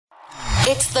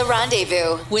It's The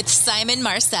Rendezvous with Simon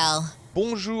Marcel.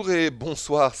 Bonjour et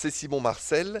bonsoir, c'est Simon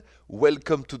Marcel.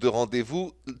 Welcome to The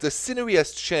Rendezvous. The scenery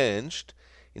has changed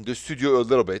in the studio a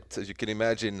little bit. As you can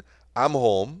imagine, I'm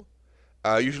home.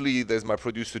 Usually there's my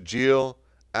producer Jill,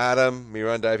 Adam,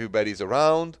 Miranda, everybody's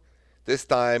around. This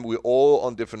time we're all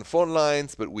on different phone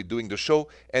lines, but we're doing the show.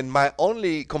 And my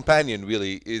only companion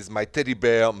really is my teddy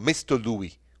bear, Mr.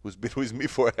 Louis, who's been with me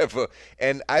forever.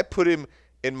 And I put him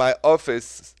in my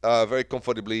office very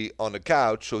comfortably on the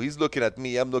couch. So he's looking at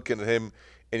me, I'm looking at him,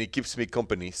 and he keeps me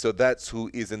company. So that's who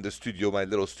is in the studio, my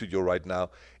little studio right now.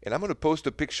 And I'm going to post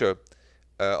a picture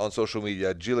on social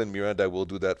media. Jill and Miranda will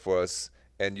do that for us.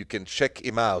 And you can check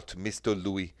him out, Mr.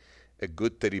 Louis, a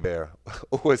good teddy bear.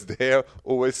 Always there,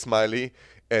 always smiley,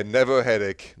 and never a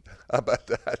headache. How about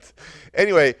that?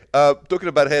 Anyway, talking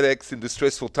about headaches in the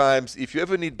stressful times, if you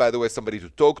ever need, by the way, somebody to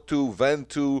talk to, vent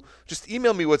to, just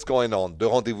email me what's going on,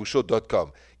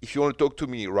 therendezvousshow.com. If you want to talk to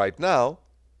me right now,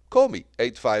 call me,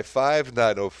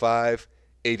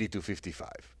 855-905-8255.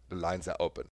 The lines are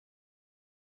open.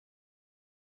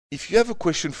 If you have a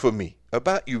question for me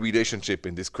about your relationship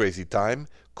in this crazy time,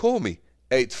 call me,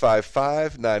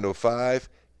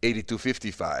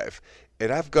 855-905-8255.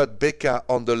 And I've got Becca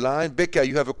on the line. Becca,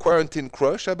 you have a quarantine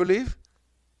crush, I believe?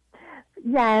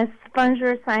 Yes.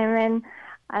 Bonjour, Simon.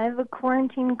 I have a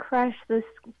quarantine crush. This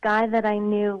guy that I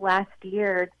knew last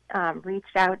year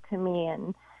reached out to me,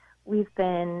 and we've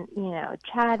been,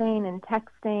 chatting and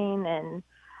texting, and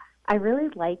I really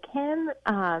like him.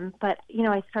 But,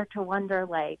 I start to wonder,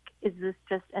 is this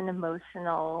just an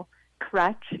emotional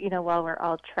crutch, while we're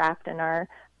all trapped in our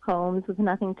homes with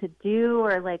nothing to do,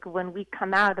 or when we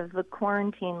come out of the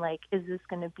quarantine, is this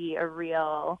going to be a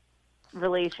real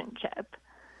relationship?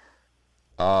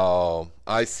 Oh,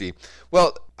 I see.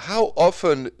 Well, how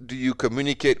often do you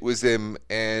communicate with him,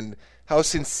 and how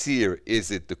sincere is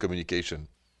it, the communication?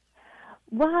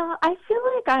 Well, I feel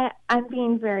like I'm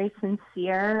being very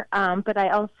sincere, but I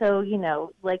also,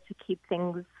 like to keep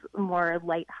things more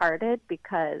lighthearted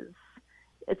because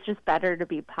it's just better to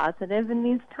be positive in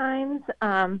these times.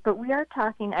 But we are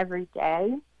talking every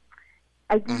day.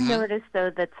 I do notice, though,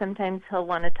 that sometimes he'll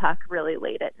want to talk really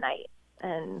late at night,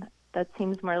 and that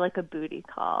seems more like a booty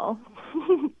call.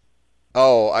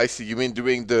 Oh, I see. You mean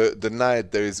during the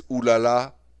night there is ooh la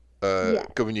la Yes.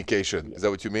 communication. Yes. Is that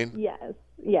what you mean? Yes.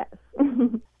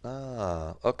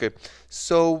 Ah, okay.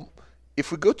 So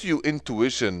if we go to your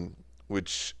intuition,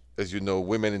 which, as you know,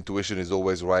 women intuition is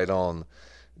always right on,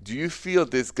 do you feel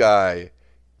this guy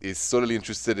is solely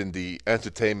interested in the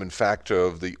entertainment factor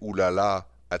of the ooh la la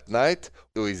at night,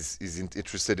 or is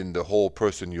interested in the whole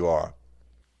person you are?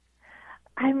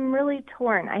 I'm really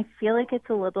torn. I feel like it's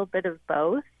a little bit of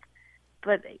both,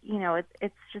 but,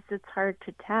 it's hard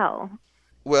to tell.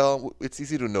 Well, it's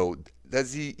easy to know.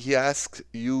 Does he ask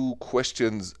you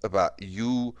questions about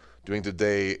you during the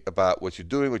day, about what you're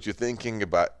doing, what you're thinking,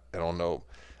 about, I don't know,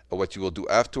 what you will do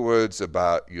afterwards,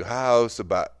 about your house,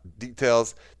 about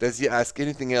details? Does he ask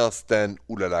anything else than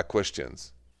ooh la la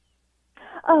questions?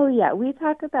 Oh, yeah, we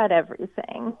talk about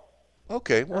everything.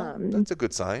 Okay, well, that's a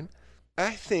good sign.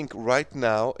 I think right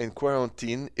now in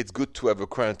quarantine, it's good to have a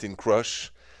quarantine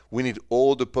crush. We need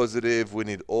all the positive, we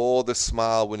need all the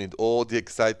smile, we need all the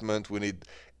excitement, we need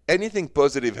anything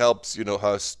positive helps,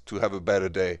 us to have a better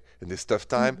day in this tough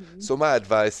time. So my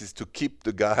advice is to keep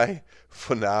the guy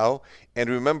for now. And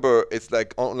remember, it's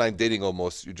like online dating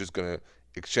almost. You're just going to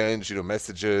exchange,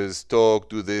 messages, talk,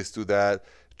 do this, do that,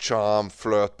 charm,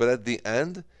 flirt. But at the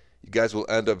end, you guys will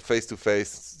end up face to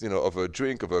face, over a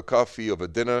drink, over a coffee, over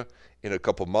dinner in a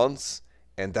couple months.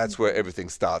 And that's where everything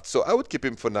starts. So I would keep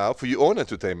him for now, for your own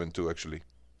entertainment too, actually.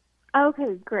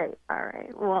 Okay, great. All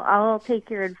right. Well, I'll take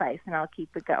your advice and I'll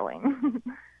keep it going.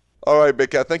 All right,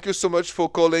 Becca, thank you so much for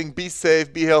calling. Be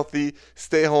safe, be healthy,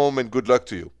 stay home, and good luck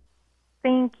to you.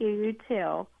 Thank you. You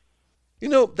too.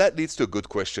 That leads to a good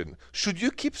question. Should you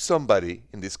keep somebody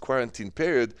in this quarantine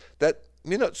period that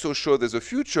you're not so sure there's a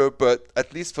future, but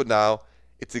at least for now,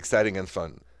 it's exciting and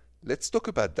fun? Let's talk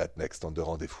about that next on The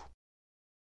Rendezvous.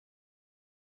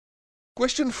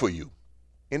 Question for you.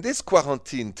 In this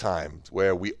quarantine time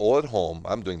where we all at home,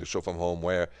 I'm doing the show from home,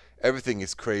 where everything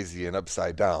is crazy and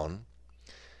upside down,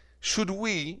 should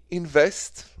we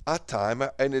invest our time,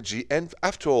 our energy, and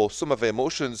after all, some of our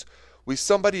emotions with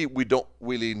somebody we don't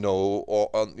really know, or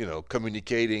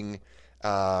communicating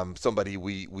somebody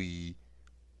we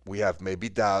have maybe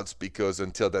doubts because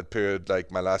until that period,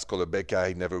 like my last caller Becca,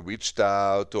 he never reached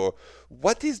out? Or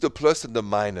what is the plus and the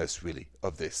minus really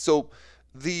of this? So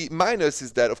the minus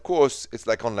is that, of course, it's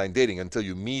like online dating. Until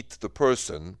you meet the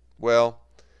person, well,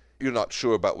 you're not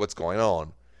sure about what's going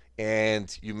on.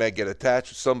 and you may get attached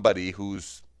to somebody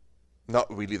who's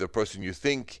not really the person you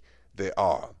think they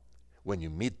are when you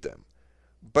meet them.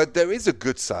 But there is a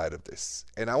good side of this,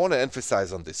 and I want to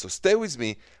emphasize on this. So stay with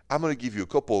me. I'm going to give you a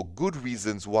couple of good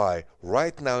reasons why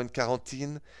right now in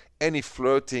quarantine, any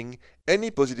flirting,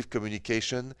 any positive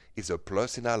communication is a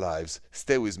plus in our lives.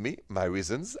 Stay with me. My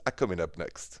reasons are coming up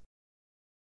next.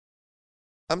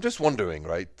 I'm just wondering,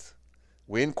 right?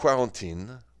 We're in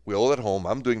quarantine. We're all at home.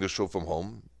 I'm doing the show from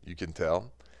home, you can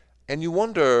tell. And you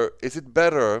wonder, is it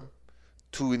better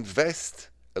to invest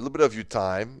a little bit of your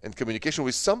time and communication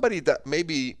with somebody that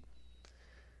maybe,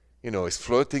 is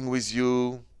flirting with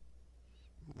you,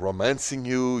 romancing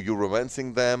you, you're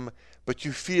romancing them, but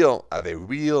you feel, are they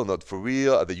real, not for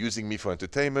real? Are they using me for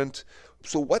entertainment?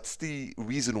 So what's the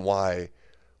reason why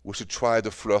we should try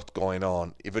the flirt going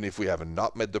on, even if we have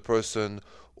not met the person,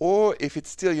 or if it's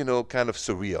still, kind of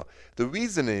surreal? The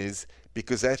reason is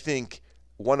because I think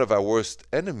one of our worst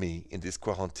enemy in this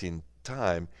quarantine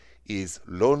time is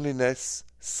loneliness,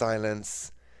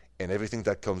 silence, and everything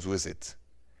that comes with it.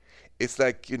 It's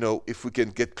like, if we can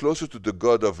get closer to the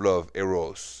god of love,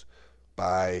 Eros,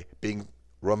 by being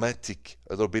romantic,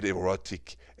 a little bit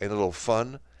erotic, and a little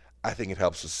fun, I think it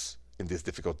helps us in this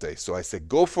difficult day. So I say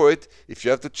go for it. If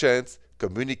you have the chance,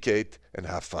 communicate and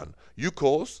have fun. Your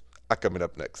calls are coming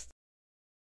up next.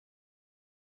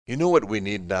 You know what we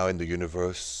need now in the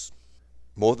universe?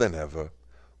 More than ever,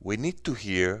 we need to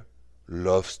hear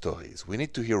love stories. We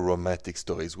need to hear romantic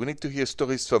stories. We need to hear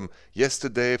stories from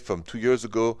yesterday, from 2 years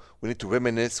ago. We need to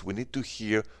reminisce. We need to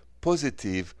hear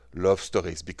positive love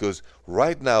stories, because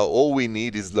right now all we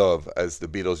need is love, as the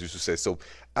Beatles used to say. So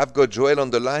I've got Joël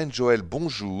on the line. Joël,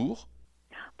 bonjour.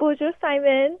 Bonjour,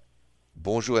 Simon.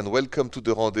 Bonjour and welcome to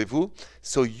the rendezvous.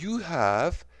 So you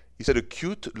said a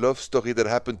cute love story that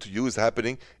happened to you is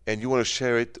happening, and you want to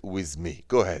share it with me.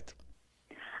 Go ahead.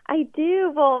 I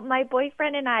do. Well, my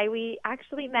boyfriend and I, we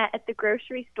actually met at the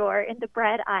grocery store in the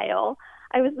bread aisle.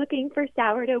 I was looking for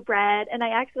sourdough bread, and I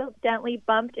accidentally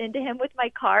bumped into him with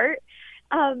my cart.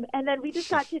 And then we just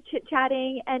got to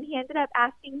chit-chatting, and he ended up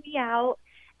asking me out.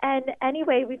 And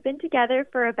anyway, we've been together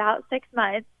for about 6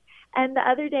 months. And the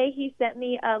other day, he sent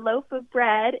me a loaf of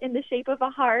bread in the shape of a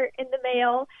heart in the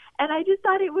mail. And I just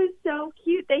thought it was so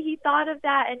cute that he thought of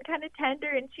that, and kind of tender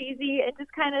and cheesy and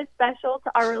just kind of special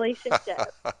to our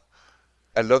relationship.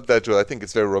 I love that, Joel. I think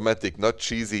it's very romantic, not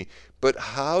cheesy. But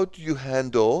how do you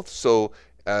handle,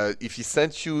 if he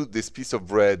sent you this piece of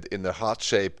bread in a heart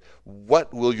shape,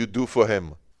 what will you do for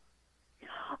him?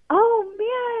 Oh,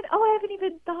 man. Oh, I haven't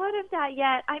even thought of that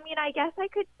yet. I mean, I guess I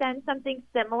could send something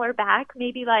similar back.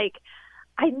 Maybe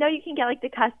I know you can get the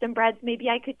custom breads. Maybe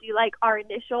I could do our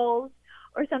initials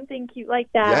or something cute like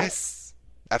that. Yes.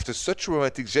 After such a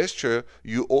romantic gesture,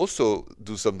 you also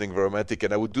do something very romantic.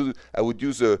 And I would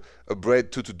use a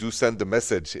bread to send a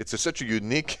message. It's such a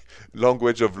unique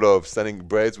language of love, sending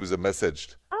breads with a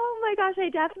message. Oh, my gosh. I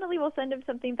definitely will send him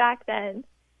something back then.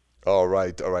 All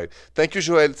right. Thank you,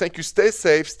 Joël. Thank you. Stay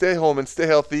safe, stay home, and stay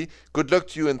healthy. Good luck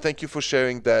to you, and thank you for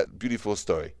sharing that beautiful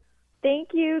story. Thank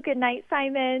you. Good night,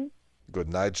 Simon. Good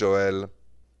night, Joël.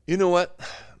 You know what?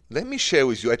 Let me share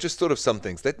with you. I just thought of some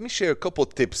things. Let me share a couple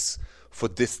tips for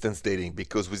distance dating,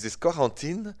 because with this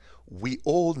quarantine, we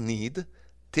all need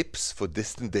tips for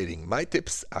distance dating. My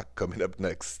tips are coming up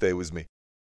next. Stay with me.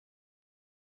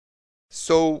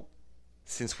 So,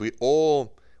 since we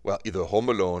all, either home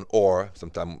alone or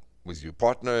sometime with your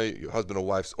partner, your husband or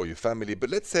wife, or your family, but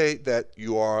let's say that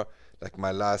you are, like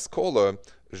my last caller,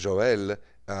 Joël,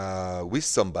 with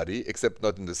somebody, except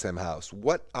not in the same house.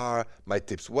 What are my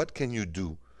tips? What can you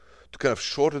do to kind of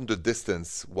shorten the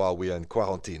distance while we are in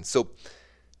quarantine? So,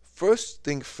 first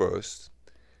thing first,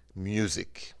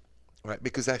 music, right?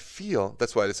 Because I feel,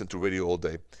 that's why I listen to radio all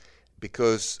day,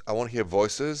 because I want to hear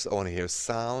voices, I want to hear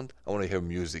sound, I want to hear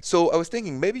music. So I was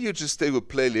thinking, maybe you just take a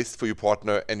playlist for your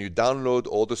partner and you download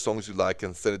all the songs you like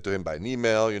and send it to him by an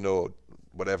email,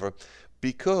 whatever,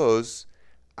 because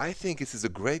I think this is a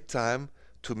great time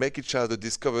to make each other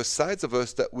discover sides of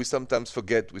us that we sometimes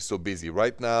forget. We're so busy.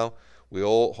 Right now, we're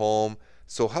all home.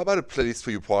 So how about a playlist for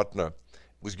your partner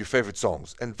with your favorite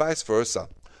songs, and vice versa?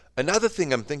 Another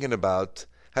thing I'm thinking about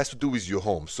has to do with your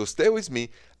home. So stay with me.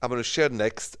 I'm going to share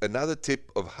next another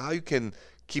tip of how you can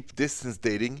keep distance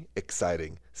dating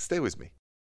exciting. Stay with me.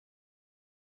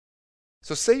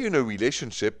 So say you're in a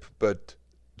relationship, but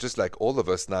just like all of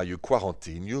us now, you're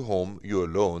quarantined, you're home, you're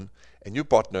alone, and your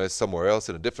partner is somewhere else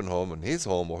in a different home, in his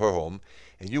home or her home,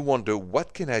 and you wonder,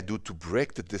 what can I do to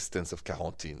break the distance of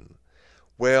quarantine?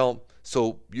 Well,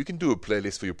 so you can do a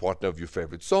playlist for your partner of your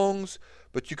favorite songs,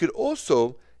 but you could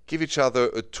also give each other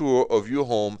a tour of your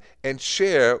home and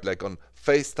share, like on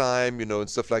FaceTime, and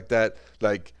stuff like that.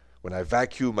 Like when I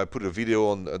vacuum, I put a video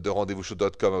on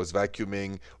therendezvousshow.com. I was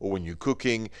vacuuming, or when you're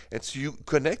cooking. And so you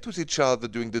connect with each other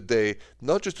during the day,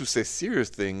 not just to say serious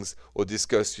things or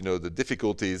discuss, the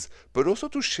difficulties, but also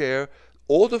to share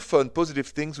all the fun, positive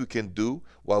things we can do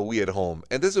while we're at home.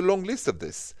 And there's a long list of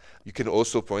this. You can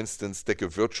also, for instance, take a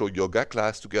virtual yoga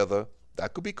class together.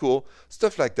 That could be cool.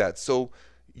 Stuff like that. So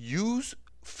use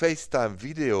FaceTime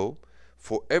video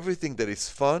for everything that is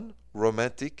fun,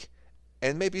 romantic,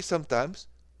 and maybe sometimes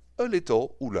a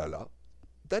little ooh la la.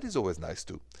 That is always nice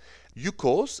too. Your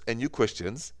calls and your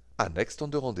questions are next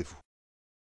on the rendezvous.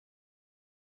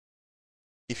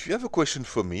 If you have a question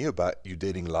for me about your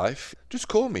dating life, just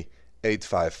call me.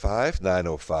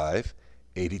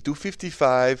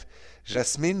 855-905-8255.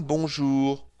 Jasmine,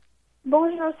 bonjour.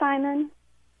 Bonjour, Simon.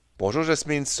 Bonjour,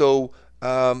 Jasmine. So,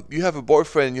 you have a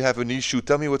boyfriend, you have an issue.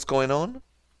 Tell me what's going on.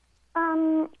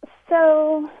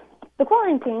 So the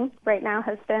quarantine right now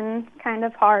has been kind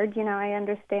of hard. I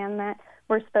understand that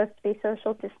we're supposed to be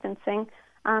social distancing,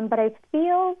 but I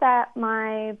feel that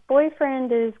my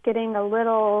boyfriend is getting a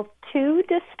little too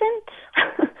distant,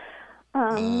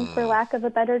 for lack of a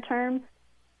better term.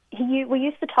 We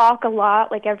used to talk a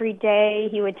lot, like every day.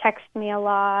 He would text me a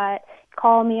lot,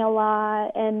 call me a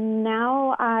lot, and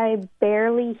now I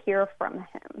barely hear from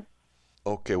him.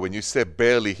 Okay, when you say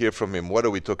barely hear from him, what are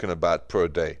we talking about per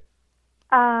day?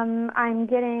 I'm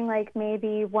getting like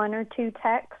maybe 1 or 2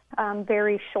 texts,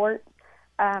 very short.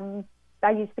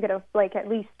 I used to get at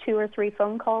least 2 or 3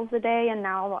 phone calls a day, and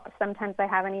now sometimes I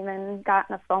haven't even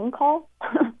gotten a phone call.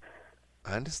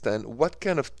 I understand. What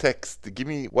kind of text? Give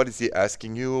me, what is he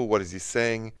asking you? What is he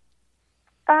saying?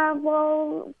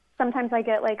 Well, sometimes I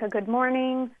get like a good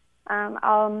morning.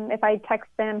 If I text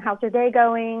them, how's your day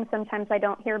going? Sometimes I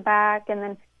don't hear back. And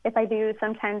then if I do,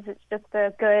 sometimes it's just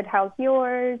a good, how's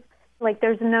yours? Like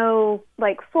there's no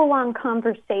like full-on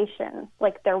conversation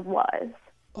like there was.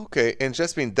 Okay, and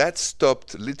Jasmine, that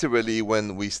stopped literally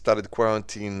when we started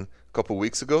quarantine a couple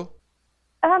weeks ago?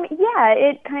 Yeah,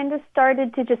 it kind of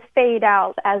started to just fade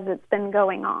out as it's been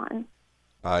going on.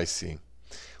 I see.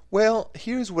 Well,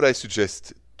 here's what I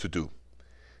suggest to do.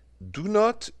 Do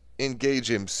not engage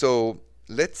him. So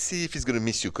let's see if he's going to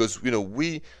miss you, because, we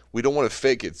don't want to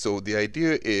fake it. So the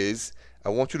idea is I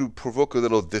want you to provoke a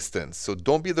little distance. So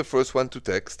don't be the first one to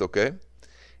text, okay?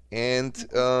 And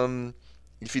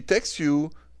if he texts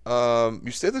you,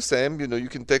 you stay the same. You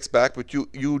can text back, but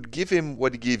you give him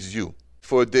what he gives you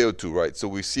for a day or two, right? So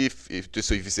we see if you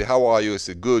say, how are you? I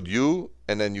say, good, you,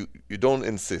 and then you don't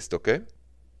insist, okay?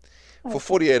 For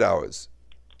 48 hours.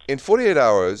 In 48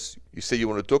 hours, you say you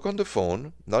want to talk on the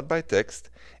phone, not by text,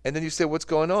 and then you say, what's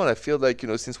going on? I feel like,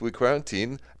 since we're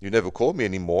quarantined, you never call me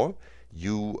anymore.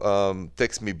 You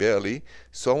text me barely.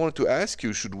 So I wanted to ask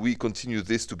you, should we continue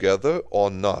this together or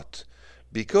not?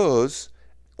 Because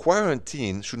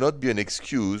quarantine should not be an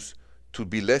excuse to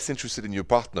be less interested in your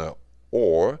partner,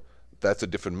 or that's a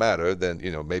different matter, then,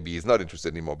 maybe he's not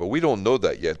interested anymore. But we don't know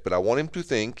that yet. But I want him to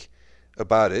think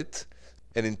about it.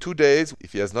 And in 2 days,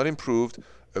 if he has not improved,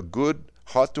 a good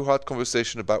heart-to-heart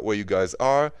conversation about where you guys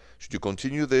are. Should you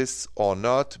continue this or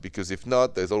not? Because if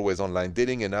not, there's always online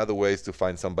dating and other ways to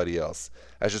find somebody else.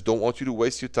 I just don't want you to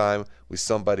waste your time with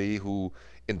somebody who,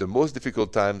 in the most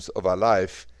difficult times of our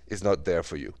life, is not there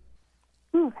for you.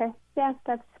 Okay. Yeah,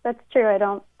 that's true. I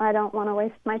don't want to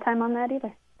waste my time on that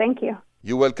either. Thank you.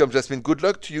 You're welcome, Jasmine. Good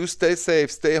luck to you. Stay safe,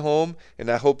 stay home, and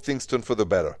I hope things turn for the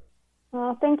better.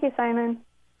 Well, thank you, Simon.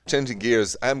 Changing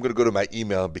gears, I'm going to go to my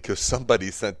email because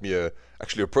somebody sent me a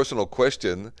personal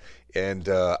question, and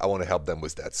I want to help them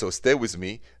with that. So stay with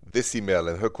me. This email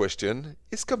and her question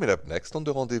is coming up next on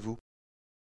The Rendezvous.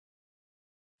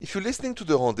 If you're listening to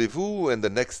The Rendezvous and the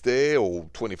next day or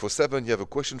 24/7 you have a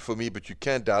question for me but you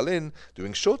can't dial in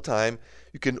during showtime,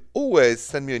 you can always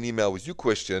send me an email with your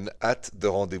question at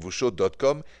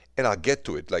therendezvousshow.com and I'll get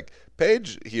to it. Like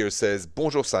Paige here says,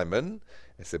 Bonjour Simon.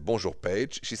 I said, Bonjour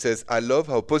Paige. She says, I love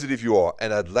how positive you are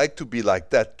and I'd like to be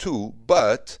like that too,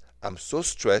 but I'm so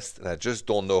stressed and I just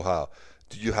don't know how.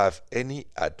 Do you have any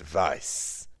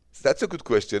advice? That's a good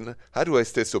question. How do I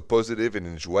stay so positive and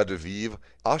in joie de vivre?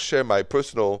 I'll share my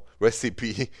personal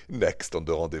recipe next on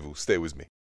The Rendezvous. Stay with me.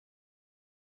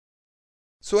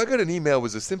 So I got an email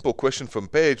with a simple question from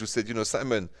Paige who said,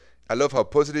 Simon, I love how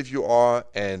positive you are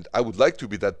and I would like to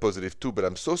be that positive too, but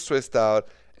I'm so stressed out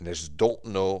and I just don't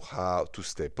know how to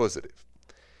stay positive.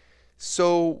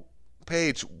 So,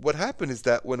 Paige, what happened is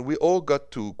that when we all got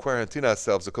to quarantine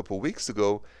ourselves a couple of weeks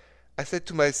ago, I said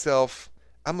to myself,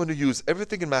 I'm going to use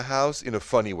everything in my house in a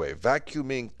funny way.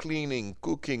 Vacuuming, cleaning,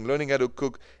 cooking, learning how to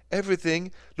cook,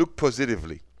 everything look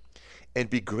positively. and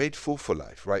be grateful for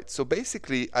life, right? So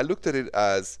basically, I looked at it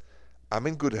as I'm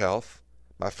in good health,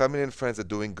 my family and friends are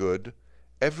doing good.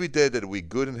 Every day that we're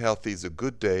good and healthy is a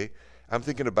good day. I'm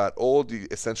thinking about all the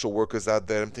essential workers out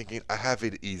there. I'm thinking I have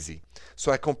it easy.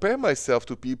 So I compare myself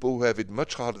to people who have it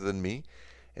much harder than me,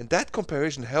 and that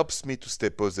comparison helps me to stay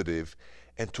positive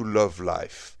and to love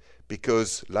life,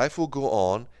 because life will go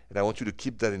on, and I want you to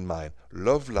keep that in mind.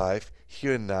 Love life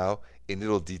here and now in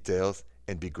little details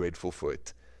and be grateful for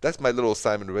it. That's my little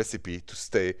Simon recipe to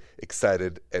stay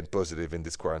excited and positive in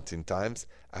these quarantine times.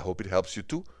 I hope it helps you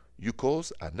too. Your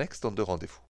calls are next on the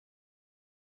rendezvous.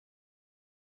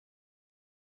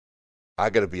 I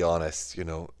gotta be honest,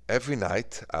 every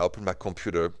night I open my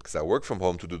computer because I work from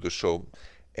home to do the show,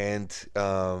 and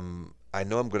I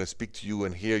know I'm gonna speak to you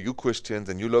and hear your questions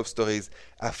and your love stories.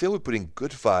 I feel we're putting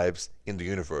good vibes in the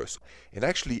universe. And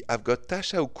actually, I've got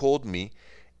Tasha who called me,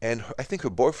 and I think her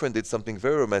boyfriend did something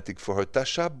very romantic for her.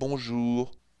 Tasha, bonjour.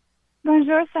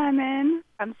 Bonjour, Simon.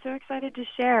 I'm so excited to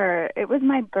share. It was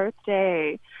my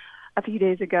birthday a few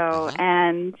days ago,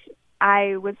 and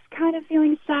I was kind of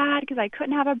feeling sad because I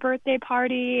couldn't have a birthday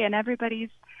party, and everybody's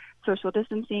social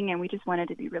distancing, and we just wanted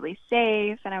to be really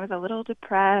safe, and I was a little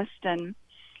depressed, and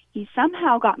he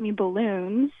somehow got me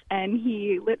balloons, and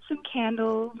he lit some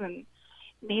candles and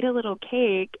made a little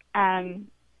cake, and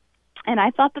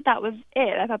I thought that was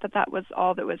it. I thought that was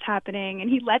all that was happening, and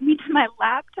he led me to my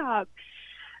laptop.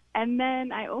 And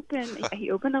then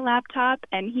he opened the laptop,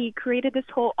 and he created this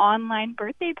whole online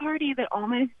birthday party that all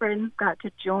my friends got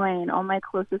to join. All my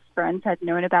closest friends had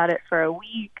known about it for a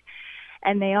week,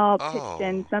 and they all pitched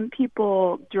in. Some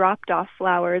people dropped off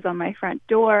flowers on my front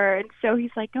door, and so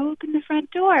he's like, go open the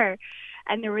front door.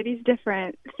 And there were these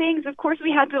different things. Of course,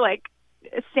 we had to,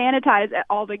 sanitize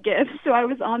all the gifts. So I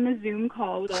was on the Zoom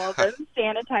call with all of them,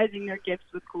 sanitizing their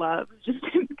gifts with gloves, just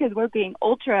because we're being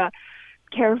ultra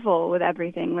careful with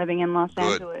everything living in Los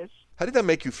Angeles. How did that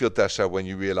make you feel, Tasha, when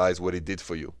you realized what it did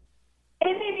for you?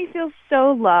 It made me feel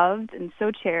so loved and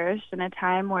so cherished in a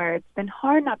time where it's been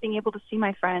hard not being able to see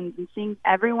my friends and seeing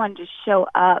everyone just show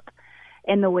up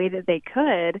in the way that they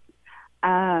could.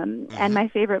 And my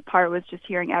favorite part was just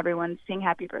hearing everyone sing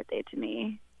happy birthday to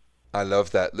me. I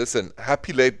love that. Listen,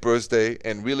 happy late birthday.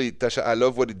 And really, Tasha, I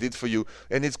love what it did for you.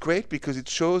 And it's great because it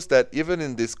shows that even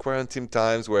in these quarantine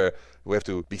times where we have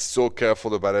to be so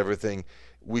careful about everything,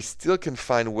 we still can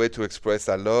find a way to express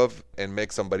our love and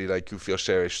make somebody like you feel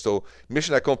cherished. So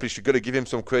mission accomplished. You got to give him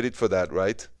some credit for that,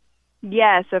 right?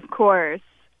 Yes, of course.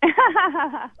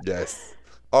 Yes.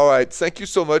 All right. Thank you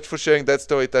so much for sharing that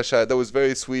story, Tasha. That was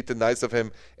very sweet and nice of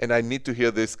him. And I need to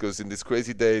hear this because in these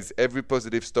crazy days, every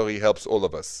positive story helps all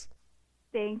of us.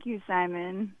 Thank you,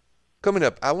 Simon. Coming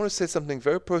up, I want to say something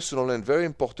very personal and very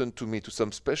important to me, to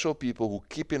some special people who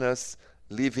keep in us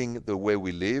living the way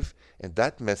we live. And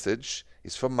that message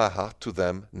is from my heart to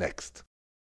them next.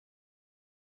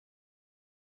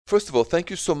 First of all, thank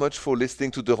you so much for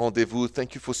listening to The Rendezvous.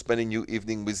 Thank you for spending your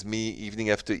evening with me,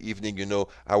 evening after evening.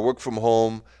 I work from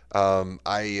home.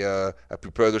 I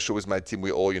prepare the show with my team.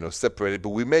 We're all, separated,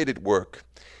 but we made it work.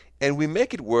 And we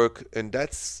make it work, and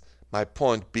that's my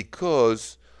point,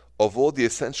 because of all the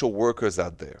essential workers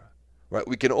out there, right?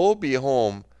 We can all be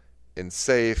home and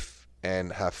safe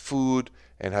and have food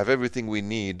and have everything we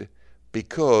need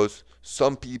because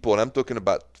some people, and I'm talking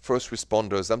about first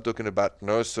responders, I'm talking about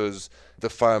nurses, the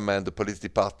firemen, the police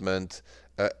department,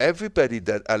 everybody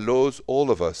that allows all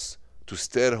of us to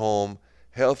stay at home,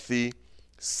 healthy,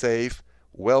 safe,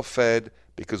 well-fed,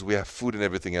 because we have food and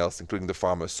everything else, including the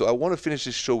farmers. So I want to finish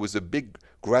this show with a big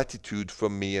gratitude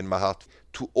from me and my heart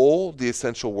to all the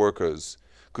essential workers,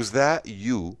 because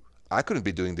I couldn't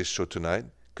be doing this show tonight,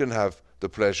 couldn't have the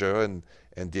pleasure and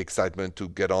the excitement to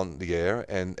get on the air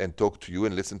and talk to you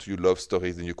and listen to your love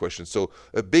stories and your questions. So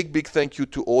a big, big thank you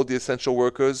to all the essential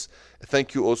workers.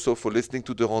 Thank you also for listening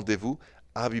to The Rendezvous.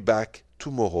 I'll be back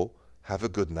tomorrow. Have a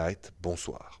good night.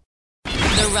 Bonsoir.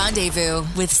 The Rendezvous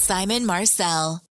with Simon Marcel.